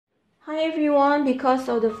Hi everyone, because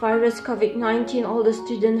of the virus COVID-19, all the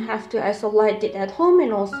students have to isolate it at home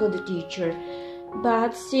and also the teacher.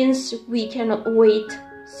 But since we cannot wait,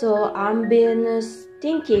 so I'm been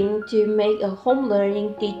thinking to make a home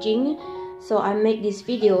learning teaching. So I make this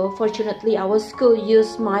video. Fortunately, our school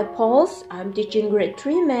used my pulse. I'm teaching grade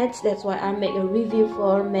 3 maths. That's why I make a review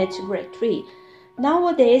for maths grade 3.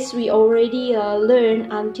 Nowadays, we already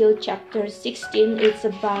learn until chapter 16. It's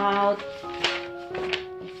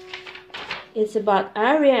about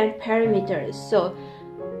area and perimeters. So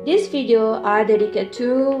this video I dedicate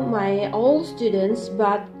to my old students,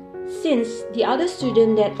 but since the other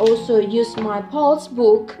student that also use my pulse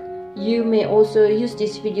book, you may also use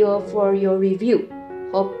this video for your review.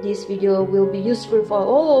 Hope this video will be useful for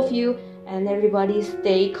all of you, and everybody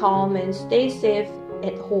stay calm and stay safe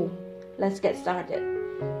at home. Let's get started.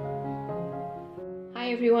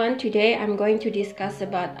 Hi everyone, today I'm going to discuss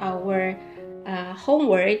about our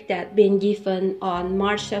homework that been given on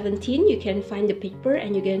March 17. You can find the paper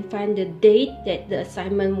and you can find the date that the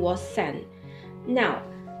assignment was sent. Now,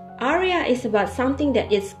 area is about something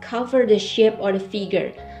that is cover the shape or the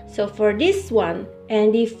figure. So for this one,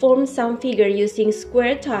 and they form some figure using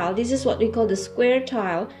square tile. This is what we call the square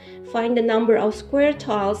tile. Find the number of square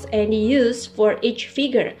tiles and use for each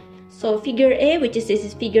figure. So figure A, which is this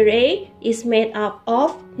is figure A, is made up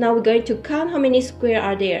of, now we're going to count how many squares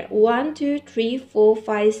are there. 1, 2, 3, 4,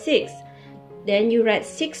 5, 6. Then you write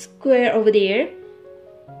 6 squares over there.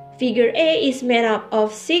 Figure A is made up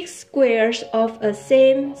of 6 squares of a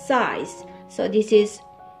same size. So this is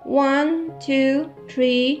 1, 2,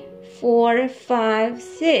 3, 4, 5,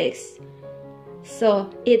 6. So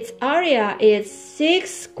its area is 6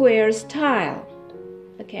 squares tile.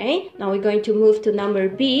 Okay, now we're going to move to number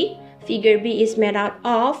B. Figure B is made out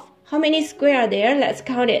of, how many squares are there? Let's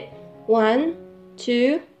count it. 1,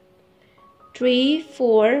 2, 3,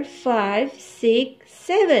 4, 5, 6,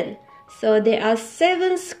 7. So there are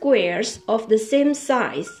 7 squares of the same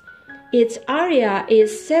size. Its area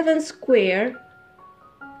is 7 square.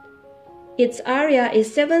 Its area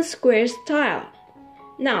is 7 squares tile.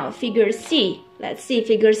 Now figure C. Let's see,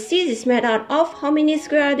 figure C is made out of, how many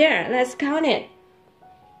squares are there? Let's count it.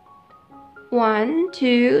 1,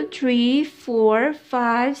 2, 3, 4,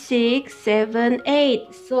 5, 6, 7,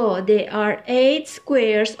 8. So there are 8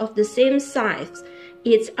 squares of the same size.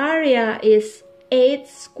 Its area is 8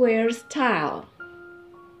 squares tile.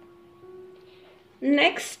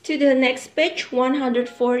 Next to the next page,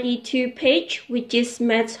 142 page, which is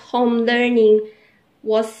Maths Home Learning,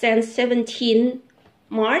 was sent 17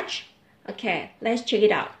 March. Okay, let's check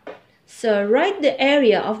it out. So write the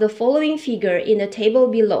area of the following figure in the table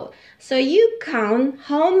below. So you count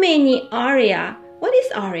how many area. What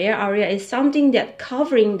is area? Area is something that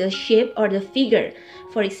covering the shape or the figure.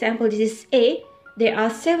 For example, this is A. There are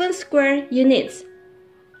 7 square units.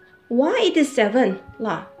 Why it is 7?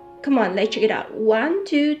 La, come on, let's check it out. 1,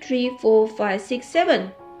 2, 3, 4, 5, 6,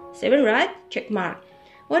 7. 7, right? Check mark.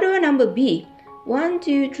 What about number B? 1,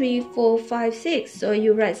 2, 3, 4, 5, 6. So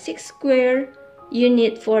you write 6 square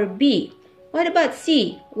unit for B. What about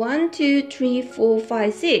C? 1, 2, 3, 4,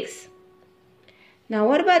 5, 6. Now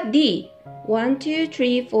what about D? 1, 2,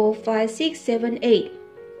 3, 4, 5, 6, 7, 8.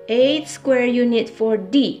 8 square unit for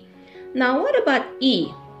D. Now what about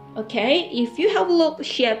E? Okay, if you have a look,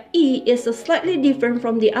 shape E is slightly different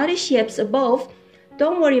from the other shapes above.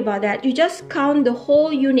 Don't worry about that. You just count the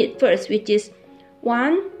whole unit first, which is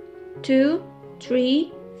 1, 2,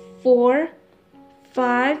 3, 4,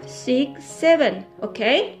 5, 6, 7.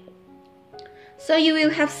 Okay, so you will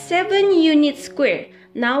have 7 unit square.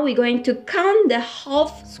 Now we're going to count the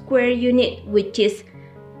half square unit, which is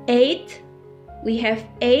 8. We have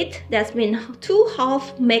 8. That means 2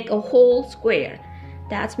 half make a whole square.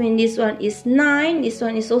 That means this one is 9. This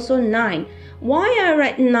one is also 9. Why I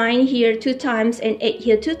write 9 here 2 times and 8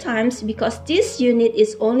 here 2 times? Because this unit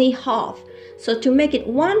is only half. So to make it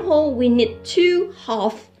one whole, we need 2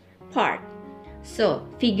 half part. So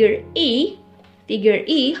figure E,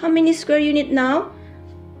 how many square unit now?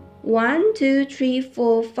 1, 2, 3,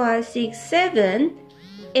 4, 5, 6, 7,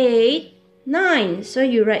 8, 9. So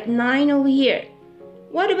you write 9 over here.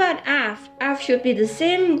 What about F? F should be the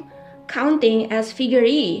same counting as figure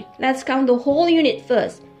E. Let's count the whole unit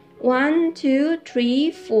first. 1, 2,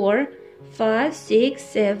 3, 4, 5, 6,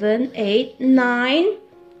 7, 8, 9,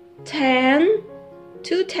 10,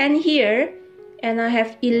 2 10 here, and I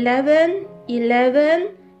have 11,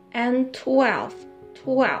 11, and 12.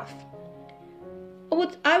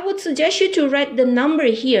 I would suggest you to write the number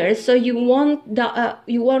here so you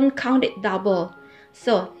won't count it double.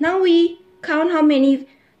 So now we count how many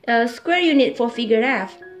square unit for figure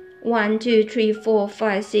F. 1, 2, 3, 4,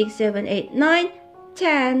 5, 6, 7, 8, 9,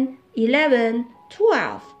 10, 11,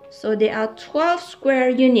 12. So there are 12 square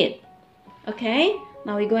units. Okay,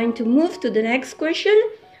 now we're going to move to the next question.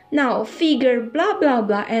 Now figure blah blah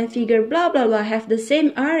blah and figure blah blah blah have the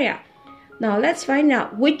same area. Now let's find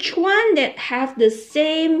out which one that have the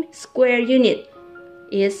same square unit.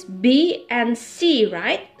 Is B and C,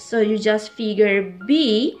 right? So you just figure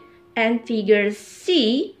B and figure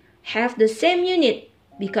C have the same unit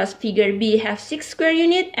because figure B have 6 square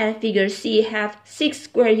unit and figure C have 6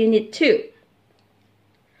 square unit too.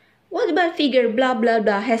 What about figure blah blah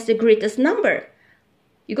blah has the greatest number?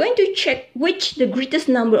 You're going to check which the greatest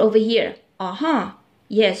number over here.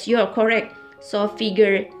 Yes, you are correct. So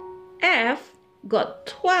figure F got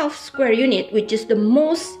 12 square unit, which is the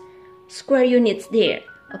most square units there.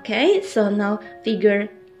 Okay, so now figure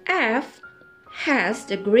F has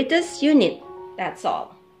the greatest unit. That's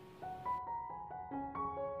all.